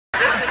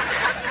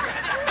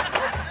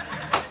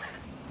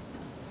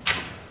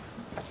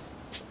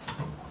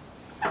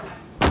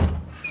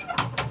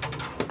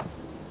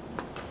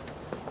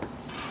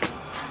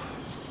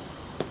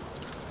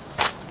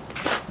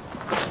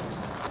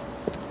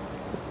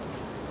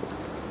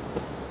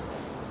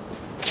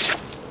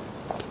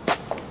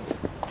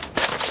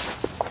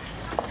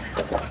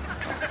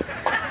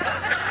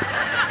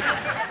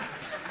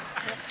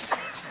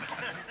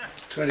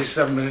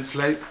27 minutes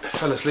late.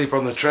 Fell asleep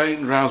on the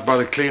train, roused by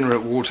the cleaner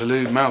at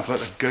Waterloo, mouth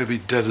like the Gobi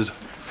Desert.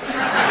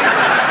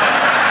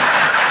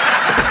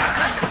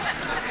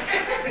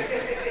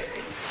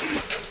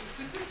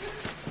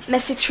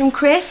 Message from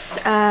Chris.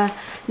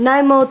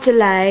 No more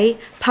delay.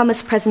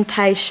 Pumice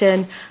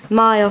presentation.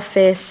 My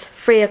office.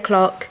 3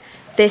 o'clock.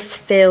 This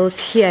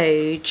feels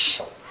huge.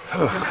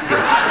 Oh,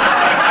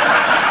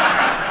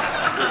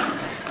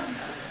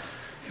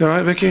 you all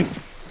right, Vicky?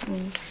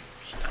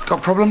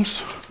 Got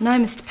problems? No,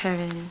 Mr.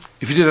 Perrin.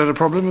 If you did have a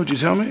problem, would you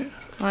tell me?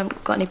 I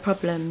haven't got any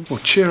problems. Well,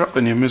 cheer up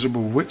then, you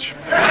miserable witch.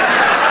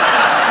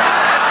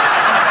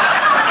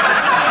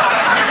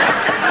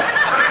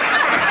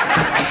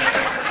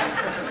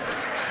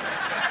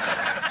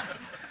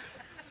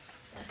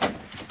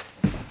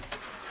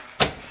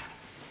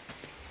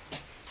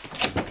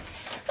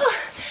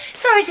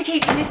 Sorry to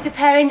keep you, Mr.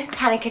 Perrin.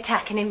 Panic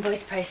attack and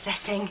invoice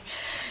processing.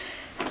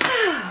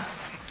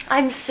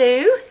 I'm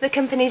Sue, the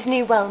company's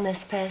new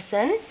wellness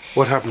person.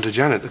 What happened to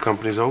Janet, the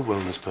company's old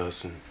wellness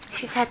person?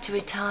 She's had to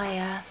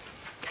retire.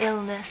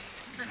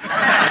 Illness. So,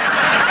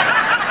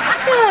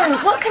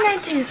 what can I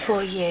do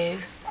for you?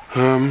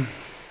 I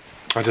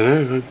don't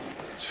know. I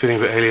was feeling a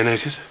bit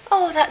alienated.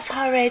 Oh, that's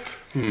horrid.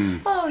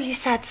 Oh, you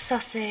sad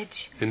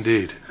sausage.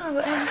 Indeed.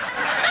 Oh,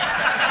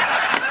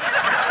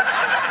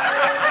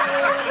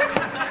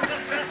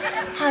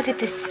 how did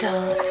this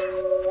start?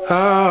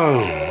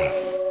 Oh,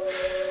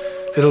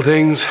 little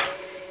things.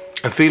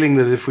 A feeling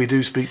that if we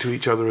do speak to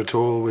each other at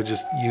all, we're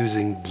just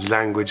using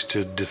language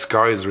to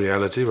disguise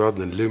reality rather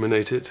than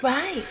illuminate it.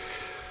 Right.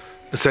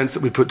 The sense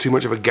that we put too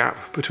much of a gap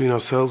between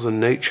ourselves and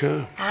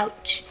nature.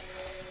 Ouch.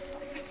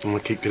 And I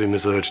keep getting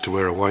this urge to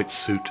wear a white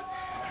suit.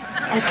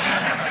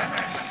 Okay.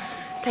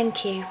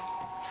 Thank you.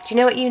 Do you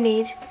know what you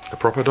need? A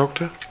proper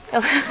doctor?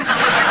 Oh.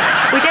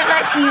 We don't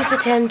like to use the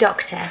term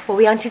doctor. Well,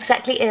 we aren't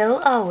exactly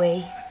ill, are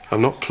we?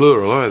 I'm not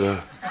plural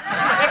either.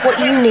 What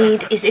you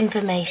need is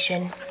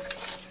information.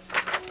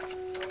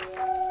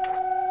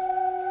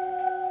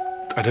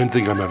 I don't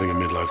think I'm having a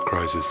midlife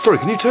crisis. Sorry,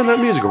 can you turn that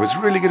music off? It's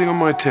really getting on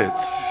my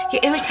tits.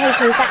 Your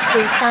irritation is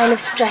actually a sign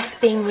of stress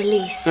being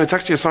released. No, it's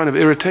actually a sign of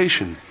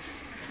irritation.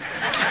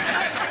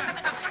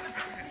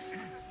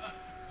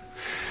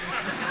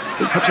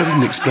 Perhaps I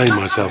didn't explain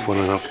myself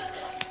well enough.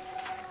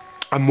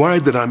 I'm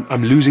worried that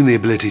I'm losing the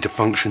ability to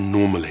function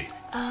normally.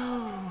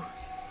 Oh.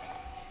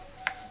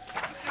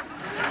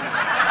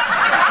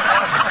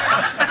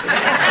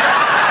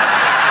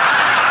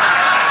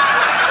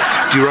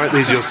 Do you write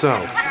these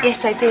yourself?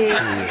 Yes, I do.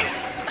 Yeah.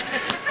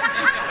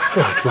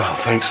 Right, well,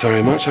 thanks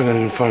very much. I'm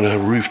going to find a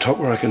rooftop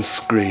where I can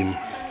scream.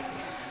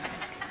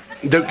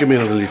 Don't give me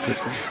another leaflet.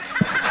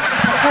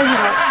 I tell you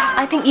what,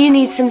 I think you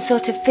need some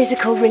sort of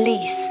physical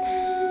release.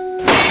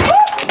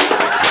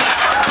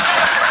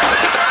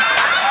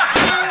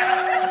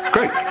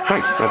 Great,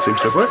 thanks. That seems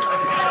to have worked.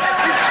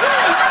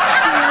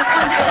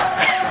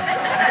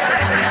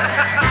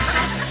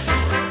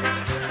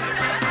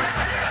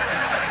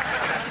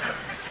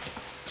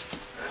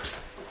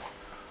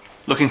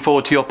 Looking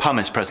forward to your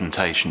pumice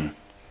presentation.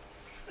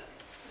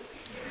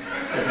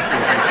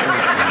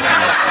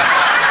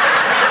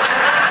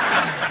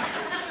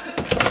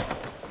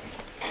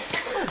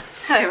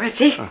 Hello,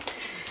 Reggie. Oh.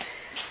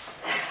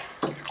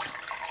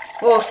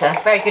 Water,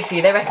 very good for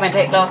you. They recommend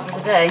 8 glasses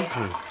a day.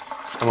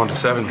 Oh. I'm on to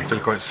 7. I feel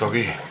quite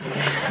soggy.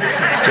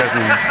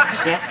 Jasmine.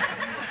 Yes?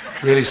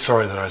 Really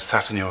sorry that I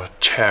sat in your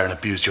chair and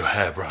abused your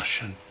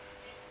hairbrush. And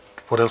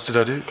what else did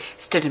I do?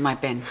 Stood in my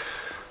bin.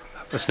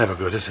 That's never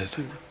good, is it?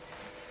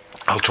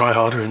 I'll try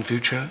harder in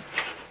future.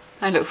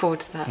 I look forward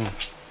to that.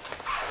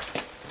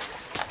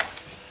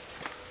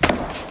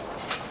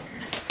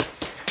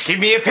 Give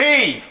me a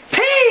P. P.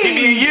 Give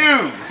me a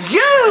U.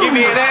 U. Give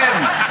me an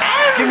M.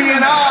 M. Give me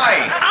an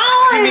I.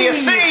 I. Give me a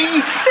C.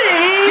 C.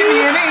 Give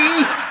me an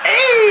E.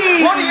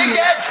 E. What do you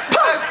get?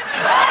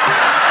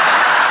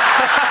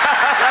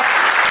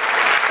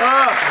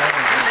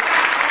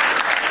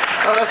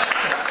 Oh,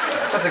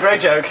 that's a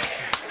great joke.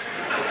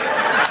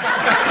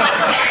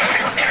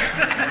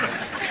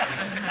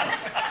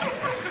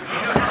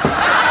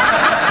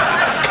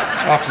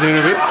 Afternoon,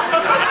 everyone.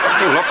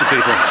 Oh, lots of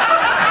people.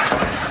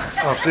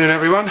 Afternoon,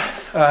 everyone.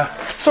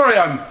 Sorry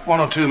I'm 1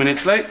 or 2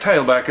 minutes late.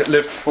 Tailback at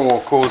lift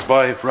 4 caused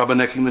by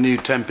rubbernecking the new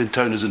temp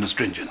intoners and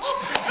astringents.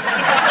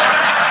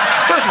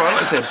 First of all, I'd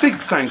like to say a big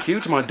thank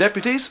you to my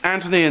deputies,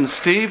 Anthony and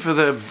Steve, for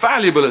their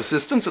valuable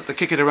assistance at the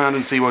kick it around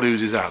and see what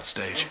oozes out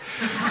stage.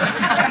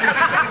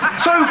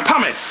 So,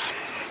 pumice.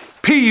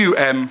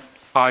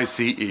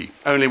 P-U-M-I-C-E.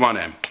 Only 1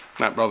 M.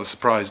 That rather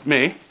surprised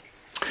me.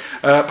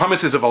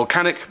 Pumice is a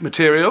volcanic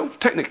material,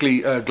 technically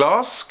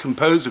glass,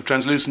 composed of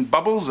translucent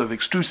bubbles of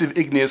extrusive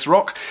igneous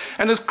rock,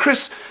 and as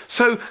Chris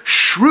so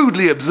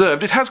shrewdly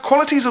observed, it has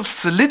qualities of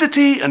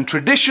solidity and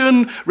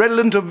tradition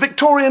redolent of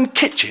Victorian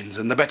kitchens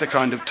and the better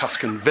kind of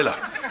Tuscan villa.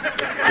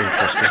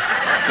 Interesting.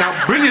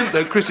 Now, brilliant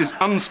though Chris's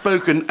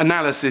unspoken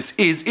analysis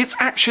is, it's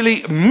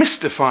actually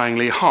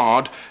mystifyingly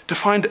hard to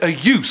find a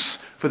use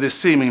for this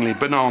seemingly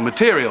banal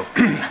material.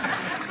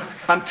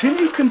 Until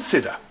you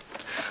consider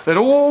that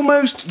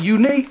almost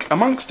unique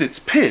amongst its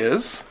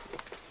peers,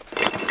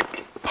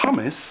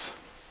 pumice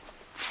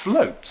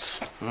floats.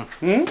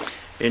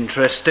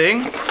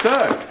 Interesting.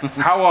 So,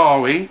 how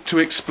are we to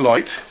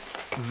exploit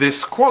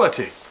this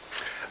quality?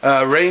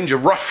 A range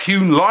of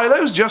rough-hewn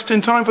lilos just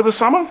in time for the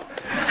summer?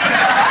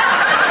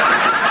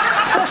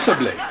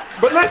 Possibly.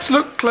 But let's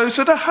look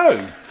closer to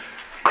home.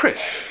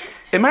 Chris,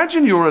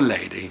 imagine you're a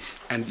lady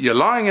and you're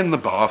lying in the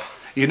bath.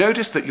 You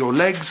notice that your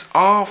legs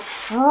are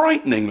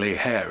frighteningly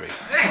hairy.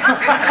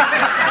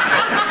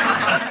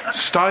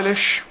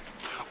 Stylish,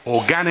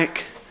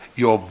 organic,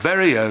 your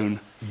very own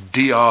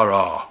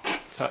DRR.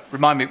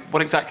 Remind me,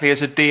 what exactly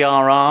is a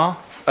DRR?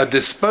 A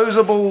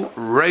disposable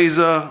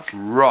razor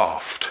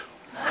raft.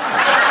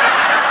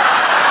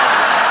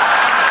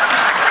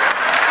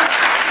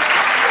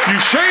 You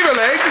shave a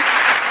leg,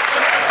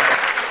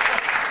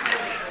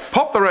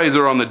 pop the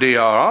razor on the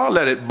DRR,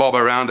 let it bob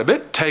around a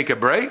bit, take a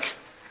break,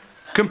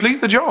 complete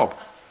the job.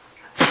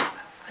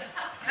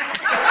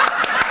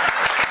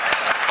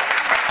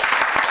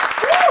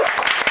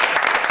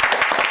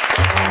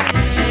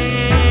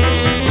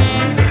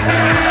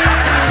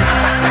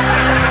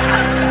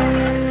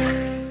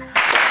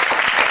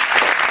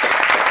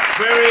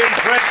 Very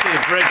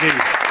impressive,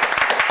 Reggie.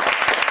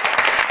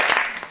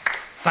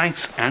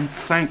 Thanks and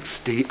thanks,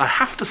 Steve. I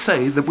have to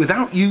say that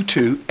without you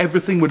two,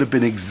 everything would have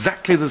been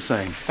exactly the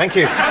same. Thank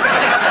you.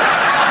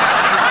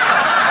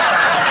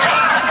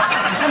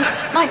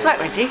 Nice work,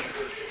 Reggie.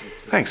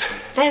 Thanks.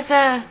 There's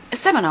a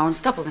seminar on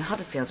stubble in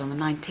Huddersfield on the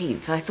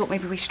 19th. I thought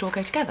maybe we should all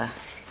go together.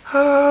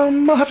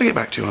 I'll have to get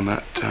back to you on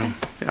that.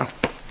 Yeah.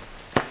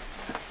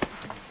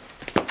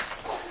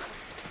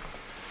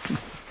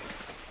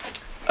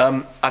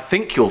 I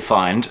think you'll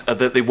find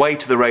that the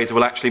weight of the razor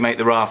will actually make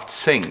the raft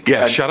sink.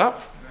 Yeah, shut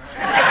up.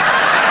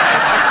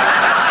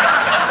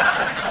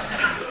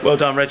 Well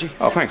done, Reggie.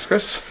 Oh, thanks,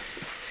 Chris.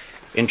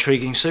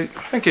 Intriguing suit.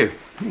 Thank you.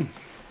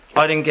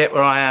 I didn't get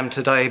where I am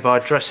today by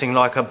dressing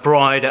like a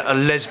bride at a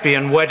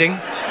lesbian wedding.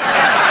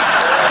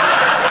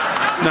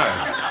 No.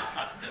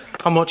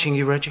 I'm watching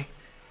you, Reggie.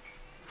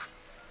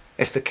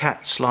 If the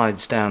cat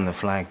slides down the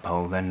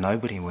flagpole, then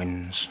nobody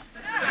wins.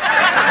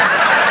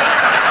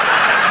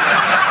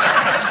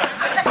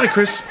 Bye,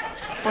 Chris.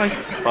 Bye.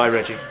 Bye,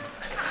 Reggie.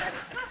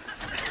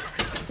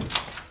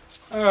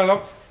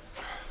 Hello.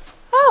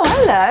 Oh,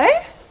 hello.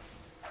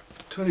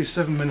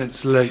 27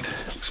 minutes late.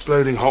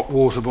 Exploding hot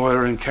water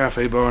boiler in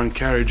cafe bar in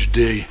carriage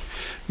D.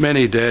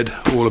 Many dead,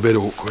 all a bit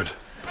awkward.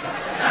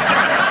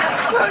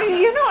 Well,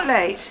 you're not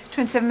late.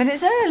 27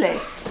 minutes early.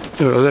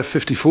 No, I left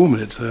 54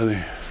 minutes early.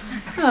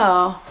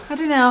 Oh,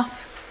 had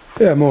enough.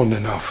 Yeah, more than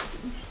enough.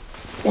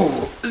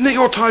 Oh, isn't it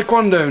your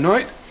taekwondo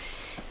night?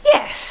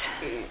 Yes.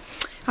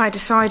 I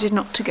decided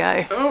not to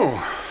go.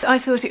 Oh. I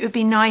thought it would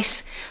be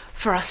nice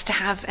for us to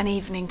have an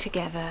evening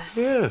together.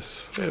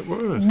 Yes, it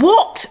would.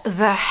 What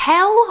the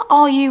hell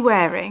are you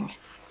wearing?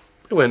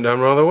 It went down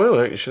rather well,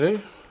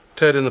 actually.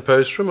 Ted in the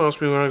post room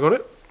asked me where I got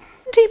it.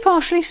 Isn't he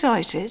partially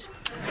sighted?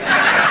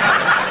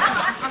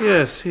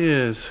 Yes, he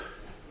is.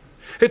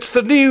 It's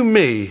the new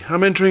me.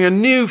 I'm entering a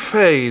new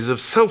phase of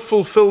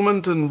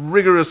self-fulfillment and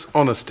rigorous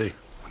honesty.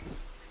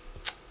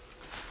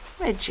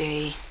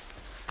 Reggie,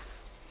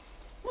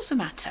 what's the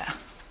matter?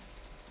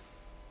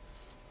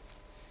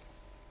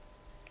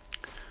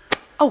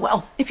 Oh,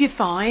 well, if you're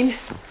fine.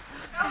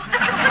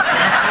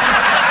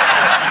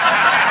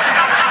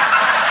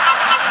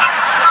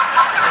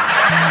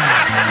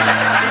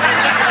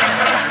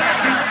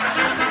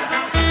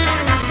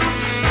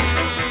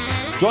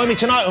 Join me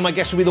tonight when my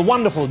guests will be the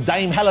wonderful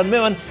Dame Helen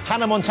Mirren,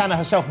 Hannah Montana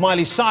herself,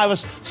 Miley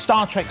Cyrus,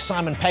 Star Trek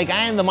Simon Pegg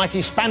and the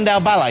mighty Spandau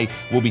Ballet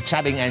will be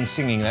chatting and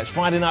singing. That's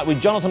Friday night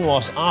with Jonathan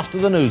Ross after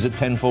the news at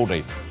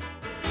 10:40.